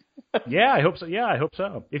 Yeah, I hope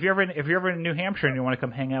so. If you're ever in New Hampshire and you want to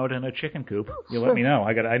come hang out in a chicken coop, you let me know.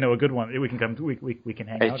 I know a good one. We can come. We can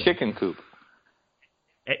hang out. A chicken coop.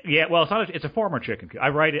 Yeah, well, it's not. It's a former chicken coop. I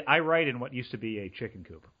write in what used to be a chicken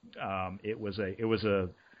coop. It was a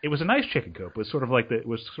nice chicken coop. It was sort of like the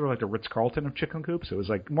Ritz-Carlton of chicken coops. It was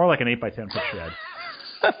more like an 8x10 foot shed.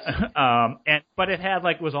 But it had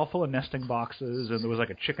it was all full of nesting boxes, and there was a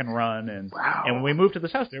chicken run, and when we moved to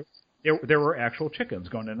this house, there were actual chickens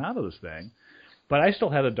going in and out of this thing. But I still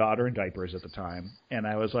had a daughter in diapers at the time, and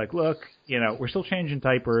I was like, look, we're still changing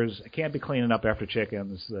diapers. I can't be cleaning up after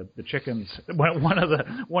chickens. The chickens. One of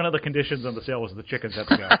the conditions on the sale was the chickens had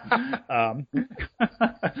to go.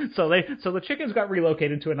 So the chickens got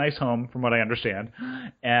relocated to a nice home, from what I understand,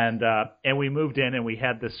 and we moved in, and we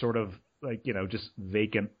had this sort of just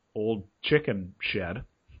vacant old chicken shed.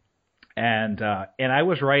 And I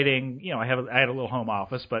was writing, I had a little home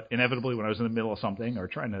office, but inevitably when I was in the middle of something or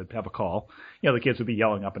trying to have a call, the kids would be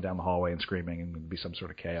yelling up and down the hallway and screaming, and there'd be some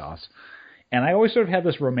sort of chaos. And I always sort of had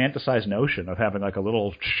this romanticized notion of having a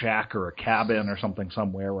little shack or a cabin or something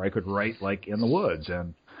somewhere where I could write in the woods.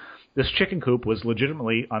 And this chicken coop was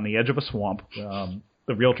legitimately on the edge of a swamp.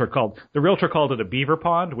 The realtor called it a beaver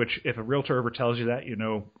pond, which if a realtor ever tells you that,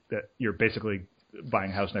 that you're basically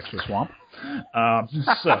buying a house next to a swamp.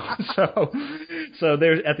 So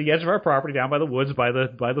there's at the edge of our property, down by the woods, by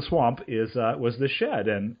the swamp, was this shed,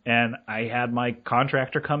 and I had my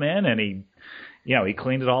contractor come in, and he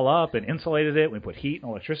cleaned it all up and insulated it. We put heat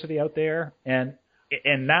and electricity out there, and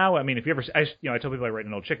now, I mean, if you ever, I tell people I write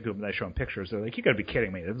an old chicken coop and I show them pictures, they're like, you got to be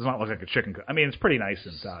kidding me! It does not look like a chicken coop. I mean, it's pretty nice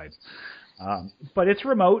inside. But it's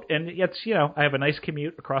remote, and it's I have a nice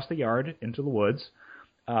commute across the yard into the woods.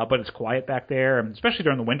 But it's quiet back there, and especially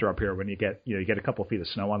during the winter up here when you get a couple of feet of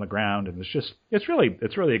snow on the ground, and it's really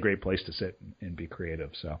a great place to sit and be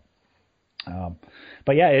creative. So,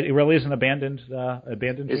 but yeah, it really is an abandoned.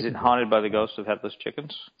 Is it haunted by the ghosts of headless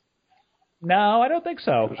chickens? No, I don't think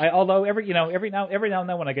so. Although every now and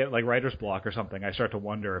then when I get writer's block or something, I start to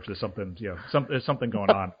wonder if there's something there's something going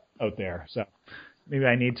on out there. So maybe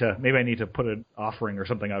I need to put an offering or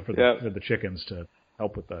something out for the chickens to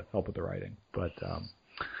help with the writing. But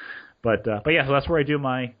yeah, so that's where I do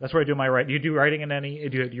my writing. Do you do writing in any?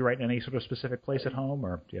 Do you write in any sort of specific place at home,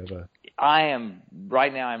 or do you have a? I'm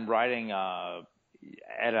writing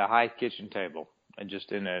at a high kitchen table, and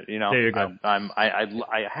just in a There you go.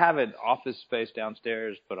 I have an office space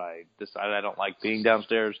downstairs, but I decided I don't like being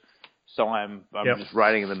downstairs, so I'm just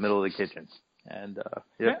writing in the middle of the kitchen, and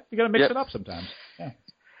you got to mix it up sometimes. Yeah.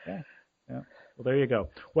 Well, there you go.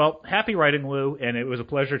 Well, happy writing, Lou, and it was a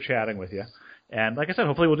pleasure chatting with you. And like I said,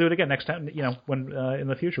 hopefully we'll do it again next time. When in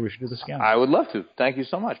the future we should do this again. I would love to. Thank you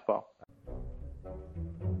so much, Paul.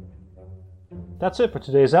 That's it for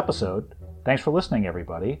today's episode. Thanks for listening,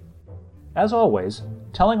 everybody. As always,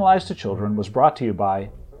 Telling Lies to Children was brought to you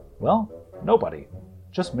by, well, nobody.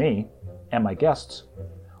 Just me and my guests.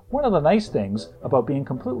 One of the nice things about being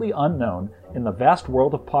completely unknown in the vast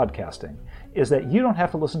world of podcasting is that you don't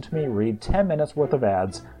have to listen to me read 10 minutes worth of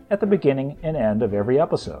ads at the beginning and end of every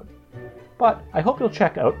episode. But I hope you'll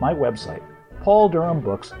check out my website,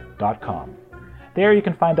 pauldurhambooks.com. There you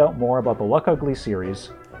can find out more about the Luck Ugly series,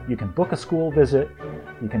 you can book a school visit,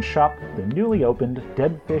 you can shop the newly opened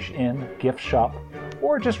Dead Fish Inn gift shop,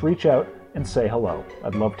 or just reach out and say hello.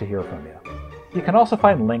 I'd love to hear from you. You can also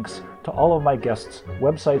find links to all of my guests'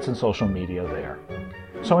 websites and social media there.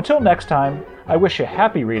 So until next time, I wish you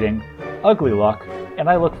happy reading, ugly luck, and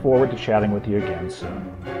I look forward to chatting with you again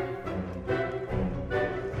soon.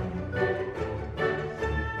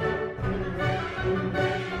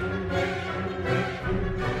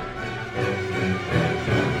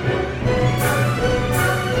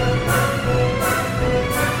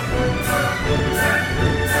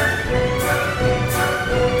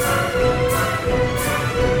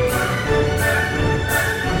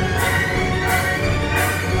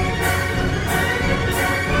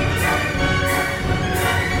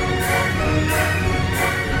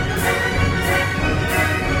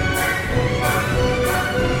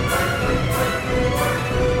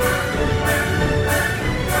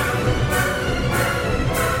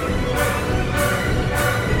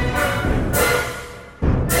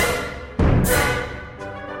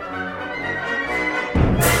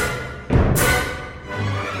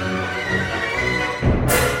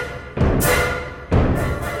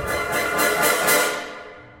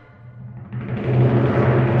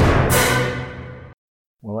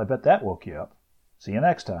 Well, I bet that woke you up. See you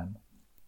next time.